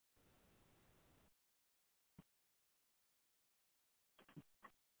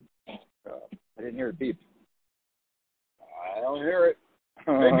I didn't hear it beep. I don't hear it.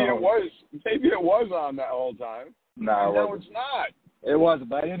 Maybe it was. Maybe it was on that whole time. No, it's not. It wasn't,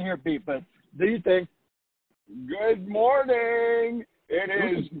 but I didn't hear it beep. But do you think? Good morning.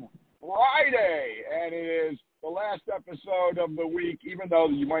 It is Friday, and it is the last episode of the week, even though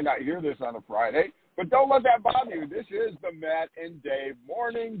you might not hear this on a Friday. But don't let that bother you. This is the Matt and Dave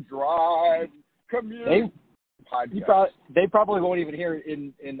Morning Drive Commute podcast. They probably won't even hear it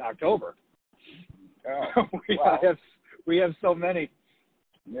in October. Oh, we have so many.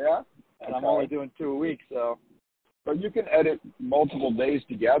 Yeah? And I'm only doing 2 a week, so. But you can edit multiple days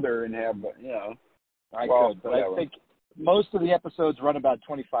together and have, I could, but I think most of the episodes run about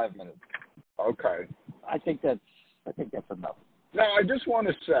 25 minutes. Okay. I think that's enough. Now, I just want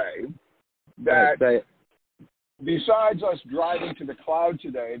to say that besides us driving to the cloud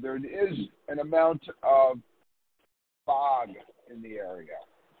today, there is an amount of fog in the area.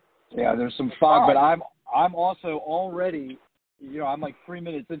 Yeah, there's some fog, but I'm also already, I'm like 3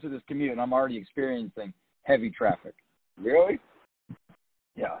 minutes into this commute, and I'm already experiencing heavy traffic. Really?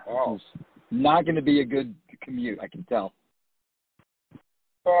 Yeah. Oh. It's not going to be a good commute, I can tell.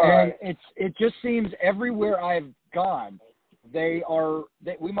 Right. And it just seems everywhere I've gone,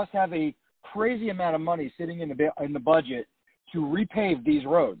 we must have a crazy amount of money sitting in the budget to repave these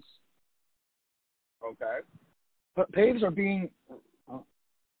roads. Okay. But paves are being.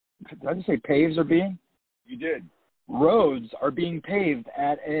 Did I just say paves are being? You did. Roads are being paved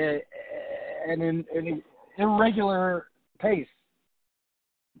at an irregular pace.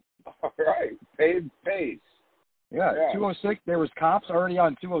 All right. Paved pace. Yeah, 206. There was cops already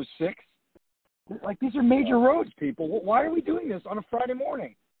on 206. Like, these are major roads, people. Why are we doing this on a Friday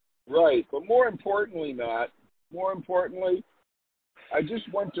morning? Right. But more importantly, Matt, I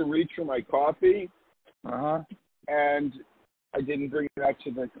just went to reach for my coffee. Uh-huh. And I didn't bring it back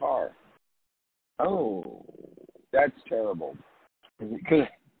to the car. Oh. That's terrible. Could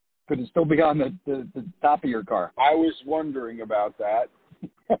it still be on the top of your car? I was wondering about that.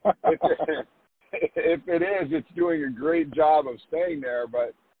 If it is, it's doing a great job of staying there,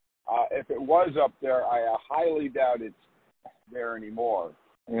 but if it was up there, I highly doubt it's there anymore.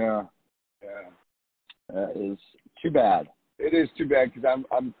 Yeah. Yeah. That is too bad. It is too bad because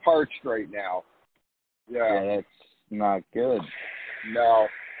I'm parched right now. Yeah, that's not good. No.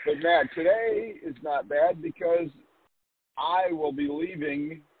 But, Matt, today is not bad because I will be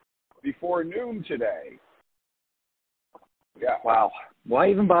leaving before noon today. Yeah. Wow. Why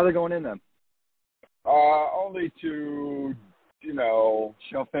even bother going in then? Only to,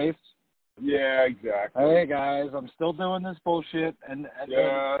 show face? Yeah, exactly. Hey, guys, I'm still doing this bullshit. And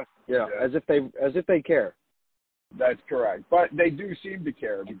yeah, as if they care. That's correct. But they do seem to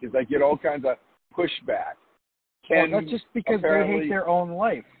care because I get all kinds of pushback. That's just because they hate their own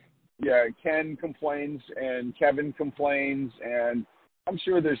life. Yeah, Ken complains and Kevin complains, and I'm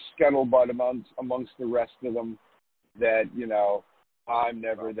sure there's scuttlebutt amongst the rest of them that, I'm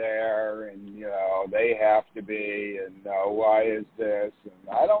never there, and, they have to be, and why is this? And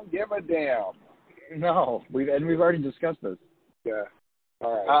I don't give a damn. No, we've already discussed this. Yeah.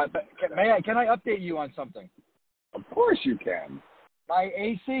 All right. But can I update you on something? Of course you can. My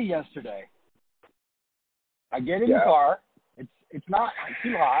AC yesterday. I get in the car. It's not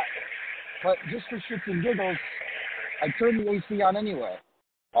too hot, but just for shits and giggles, I turn the AC on anyway.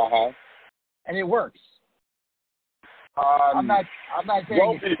 Uh-huh. And it works. I'm not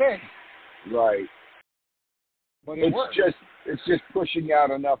saying it's fixed. Right. But it works. It's just pushing out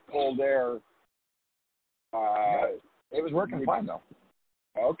enough cold air. It was working fine though.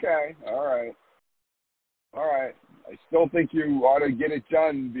 Okay. All right. I still think you ought to get it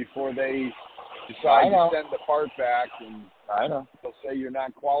done before they decide to send the part back, and I know they'll say you're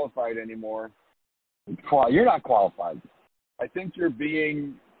not qualified anymore. You're not qualified. I think you're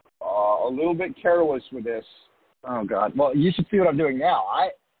being a little bit careless with this. Oh God! Well, you should see what I'm doing now.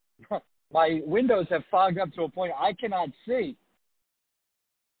 My windows have fogged up to a point I cannot see,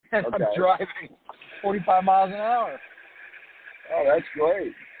 and I'm driving 45 miles an hour. Oh, that's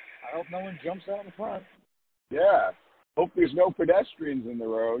great. I hope no one jumps out in the front. Yeah. Hope there's no pedestrians in the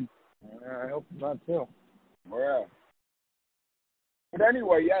road. I hope not too. Yeah. But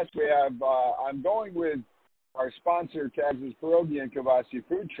anyway, yes, we have. I'm going with our sponsor, Kaz's Pierogi and Kavasi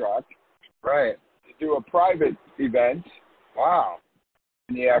Food Truck. Right. To do a private event. Wow.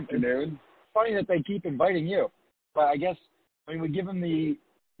 In the afternoon. It's funny that they keep inviting you, but I guess when we give them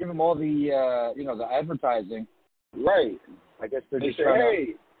all the the advertising. Right. I guess they're just say, trying hey,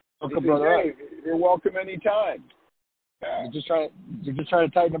 to hook a brother up. You're welcome anytime. Yeah. They're just trying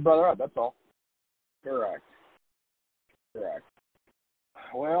to tighten a brother up. That's all. Correct.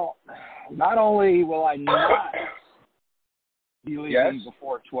 Well, not only will I not be leaving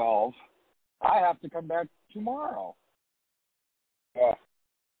before 12, I have to come back tomorrow.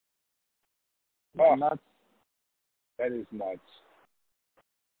 Nuts. That is nuts.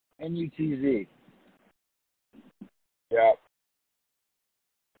 NUTZ. Yeah.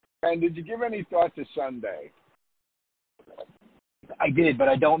 And did you give any thought to Sunday? I did, but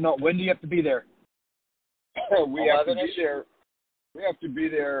I don't know. When do you have to be there? We have to be there. We have to be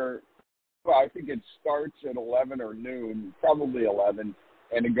there. Well, I think it starts at 11 or noon, probably 11,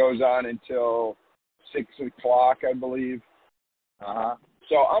 and it goes on until 6 o'clock, I believe.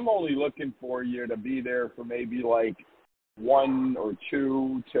 So I'm only looking for you to be there for maybe like 1 or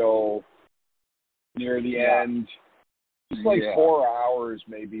 2 till near the end. Just like 4 hours,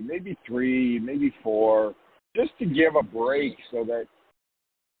 maybe 3, maybe 4, just to give a break so that,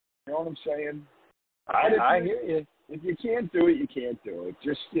 you know what I'm saying? I hear you. If you can't do it, you can't do it.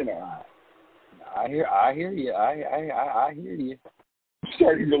 Just, you know. I hear you. I hear you. I'm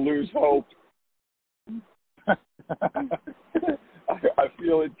starting to lose hope. I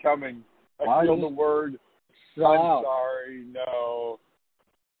feel it coming. I feel the word. I'm sorry. No.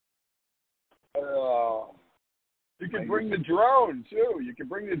 You can bring the drone too. You can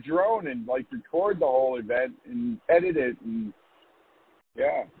bring the drone and like record the whole event and edit it and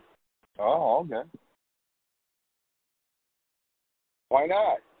yeah. Oh, okay. Why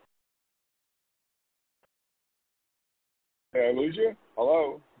not? Did I lose you?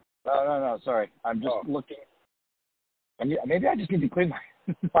 Hello? No. Sorry. I'm just looking. Maybe I just need to clean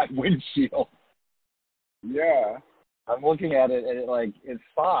my windshield. Yeah. I'm looking at it, and it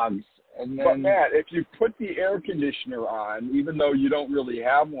fogs. And then, but Matt, if you put the air conditioner on, even though you don't really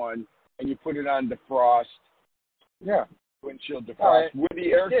have one, and you put it on defrost, windshield defrost with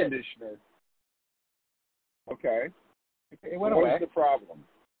the air conditioner, okay, it went away. What's the problem?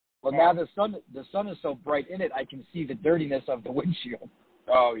 Well, now the sun is so bright in it, I can see the dirtiness of the windshield.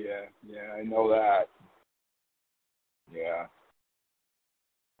 Oh yeah, I know that. Yeah.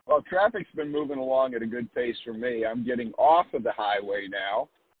 Well, traffic's been moving along at a good pace for me. I'm getting off of the highway now.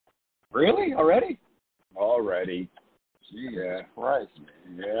 Really? Already? Jesus Christ.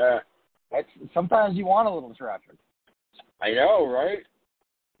 Yeah. Sometimes you want a little traffic. I know, right?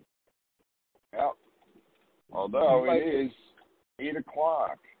 Yeah. Although it is 8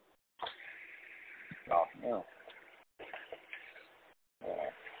 o'clock. Oh, no.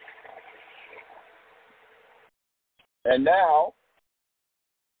 And now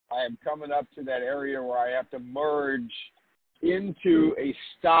I am coming up to that area where I have to merge into a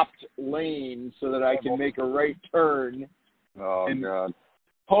stopped lane so that I can make a right turn. Oh, and God.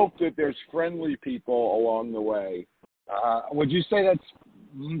 Hope that there's friendly people along the way. Would you say that's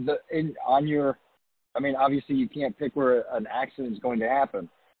on your? I mean, obviously you can't pick where an accident is going to happen,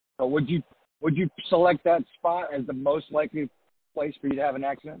 but would you select that spot as the most likely place for you to have an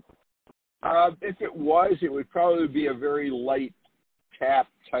accident? If it was, it would probably be a very light tap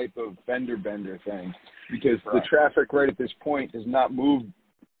type of fender bender thing, because the traffic right at this point does not move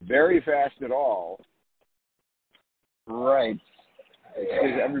very fast at all. Right.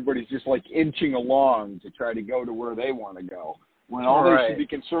 Because everybody's just like inching along to try to go to where they want to go, when all they should be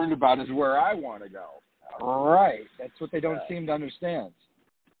concerned about is where I want to go. Right. That's what they don't seem to understand.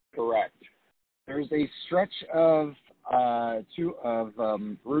 Correct. There's a stretch of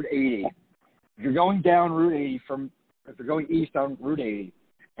Route 80. If you're going down Route 80 if you're going east on Route 80,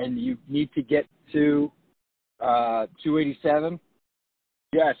 and you need to get to 287.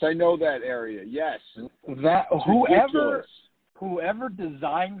 Yes, I know that area. Yes. That whoever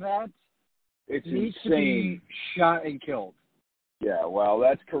designed that, it needs to be shot and killed. Yeah, well,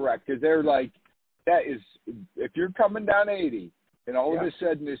 that's correct. Because they're like, that is, if you're coming down 80, and all of a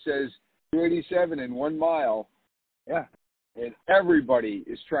sudden it says 287 in 1 mile. Yeah. And everybody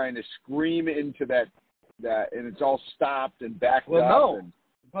is trying to scream into that, and it's all stopped and backed up. Well,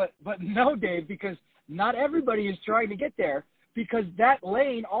 no. But no, Dave, because not everybody is trying to get there, because that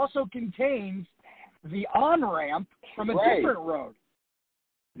lane also contains the on-ramp from a different road.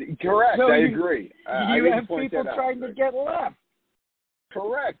 Correct, so I agree. You have people trying to get left.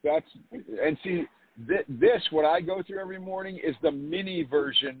 Correct. See, this, what I go through every morning, is the mini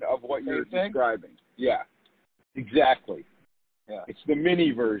version of what you're describing. Yeah, exactly. Yeah, it's the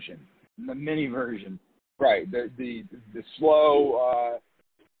mini version. The mini version. Right. The slow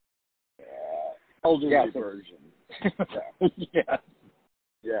elderly version. Yeah.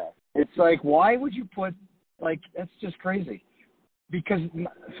 Yeah. It's like, why would you put, that's just crazy. Because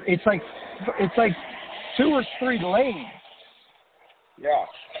it's like 2 or 3 lanes. Yeah.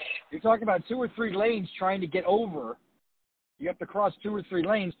 You're talking about 2 or 3 lanes trying to get over You have to cross 2 or 3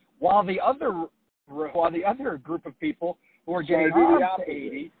 lanes while the other group of people who are getting on to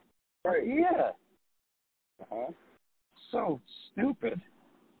 80. Right. Yeah. Uh-huh. So stupid.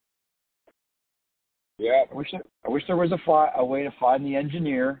 Yeah. I wish there was a way to find the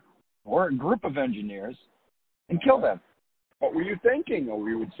engineer or a group of engineers and kill them. What were you thinking? Or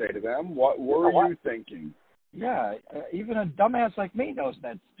we would say to them, what were you thinking? Yeah, even a dumbass like me knows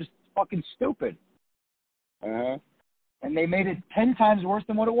that's just fucking stupid. Uh-huh. And they made it 10 times worse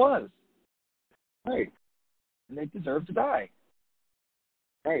than what it was. Right. And they deserve to die.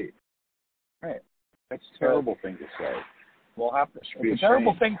 Right. Right. That's a terrible thing to say. We'll have to. It's a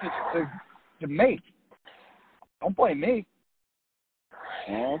terrible thing to make. Don't blame me.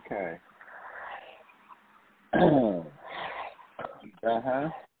 Okay. Uh-huh. Uh-huh.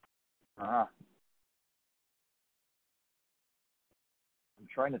 I'm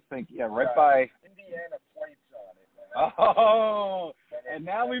trying to think. Yeah, right by Indiana plates on it. Oh, and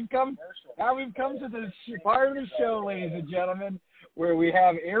now we've come to the part of the show, ladies and gentlemen, where we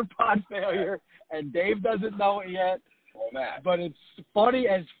have AirPod failure, and Dave doesn't know it yet. Well, Matt. But it's funny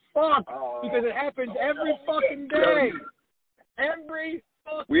as fuck because it happens every fucking day. Every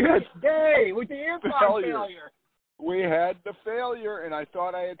fucking day with the AirPod failure. We had the failure, and I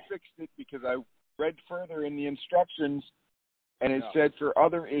thought I had fixed it because I read further in the instructions, and it said for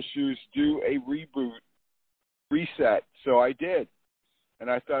other issues, do a reboot, reset. So I did.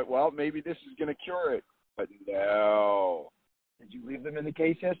 And I thought, well, maybe this is going to cure it. But no. Did you leave them in the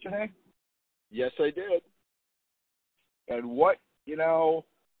case yesterday? Yes, I did. And what, this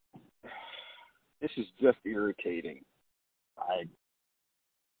is just irritating.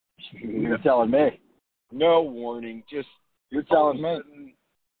 You're telling me. No warning, just you're telling me.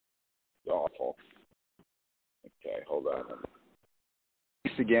 It's awful. Okay, hold on.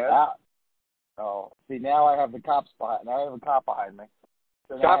 This again? Oh, see, now I have the cops behind. Now I have a cop behind me.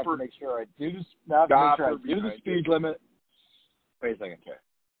 So now I have to make sure I do this. Now I have to make sure I do the speed limit. Wait a second. Okay.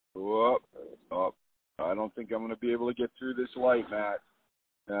 Whoop. Oh, I don't think I'm going to be able to get through this light, Matt.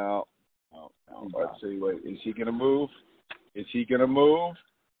 No. Let's see. Wait, is he going to move? Is he going to move?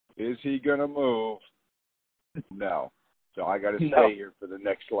 Is he going to move? No. So I got to stay here for the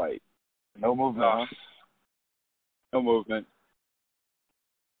next light. No movement. No movement.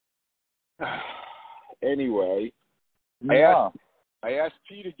 Anyway, I asked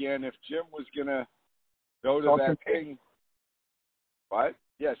Pete again if Jim was going to go to that thing. What?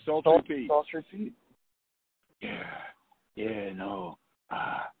 Yeah, Sultry Pete. Sultry Pete. Yeah, no.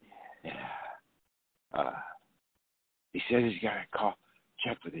 He said he's got to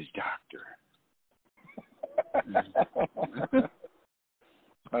check with his doctor.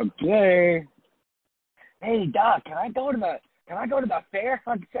 Okay. Hey, Doc, can I go to the fair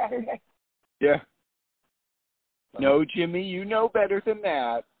on Saturday? Yeah. No, Jimmy, you know better than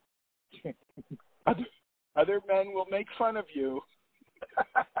that. Other men will make fun of you.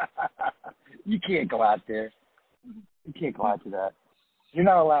 You can't go out there. You can't go out to that. You're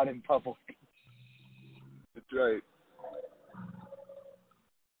not allowed in public. That's right.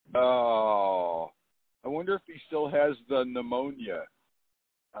 Oh, I wonder if he still has the pneumonia.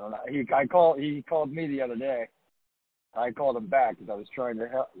 I don't know. He called me the other day. I called him back because I was trying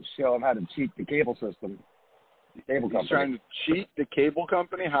to show him how to cheat the cable system. The cable company. He's trying to cheat the cable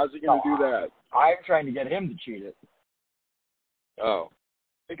company? How's he going to do that? I'm trying to get him to cheat it. Oh.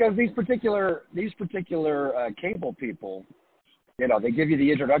 Because these particular cable people, they give you the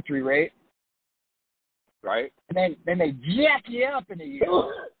introductory rate. Right. And then they jack you up in a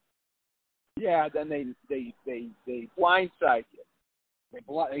year. Yeah, then they blindside you.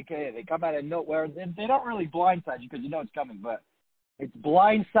 They come out of nowhere. They don't really blindside you because you know it's coming, but it's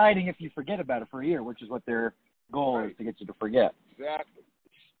blindsiding if you forget about it for a year, which is what their goal is, to get you to forget. Exactly.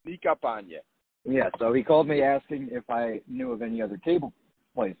 Sneak up on you. Yeah, so he called me asking if I knew of any other cable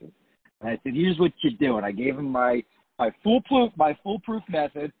places. And I said, here's what you do. And I gave him my foolproof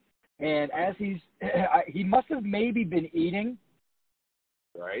method. And as he must have maybe been eating.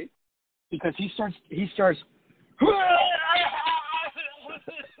 Right. Because he starts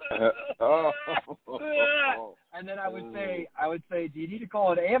and then I would say, do you need to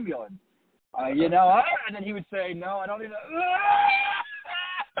call an ambulance? And then he would say, no, I don't need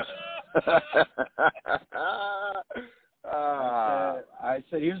I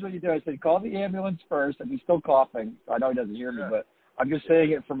said, here's what you do. I said, call the ambulance first. And he's still coughing. I know he doesn't hear me, but I'm just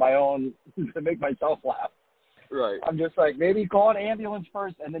saying it for my own, to make myself laugh. Right. I'm just like, maybe call an ambulance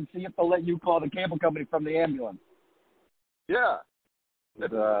first and then see if they'll let you call the cable company from the ambulance. Yeah.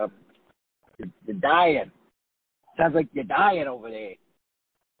 You're dying. Sounds like you're dying over there.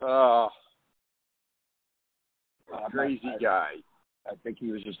 crazy guy. I think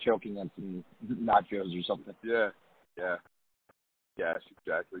he was just choking on some nachos or something. Yeah. Yes,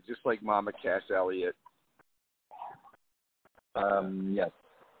 exactly. Just like Mama Cass Elliot. Yes.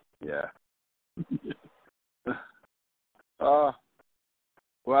 Yeah.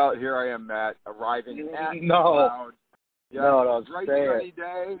 Well, here I am, Matt, arriving at the cloud. Yeah, No, don't bright say sunny it.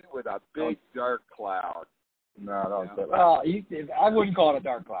 day with a big dark cloud. No, don't say it. Well, I wouldn't call it a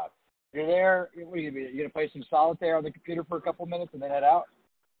dark cloud. You're there. What are you going to be? You're going to play some solitaire on the computer for a couple minutes and then head out?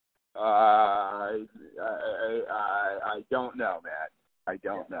 I don't know, Matt. I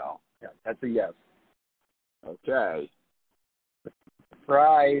don't know. Yeah, that's a yes. Okay.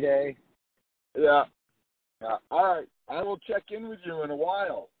 Friday. Yeah. All right. I will check in with you in a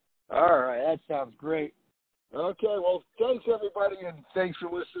while. All right. That sounds great. Okay. Well, thanks, everybody, and thanks for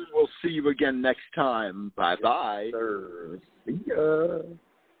listening. We'll see you again next time. Bye-bye. See ya.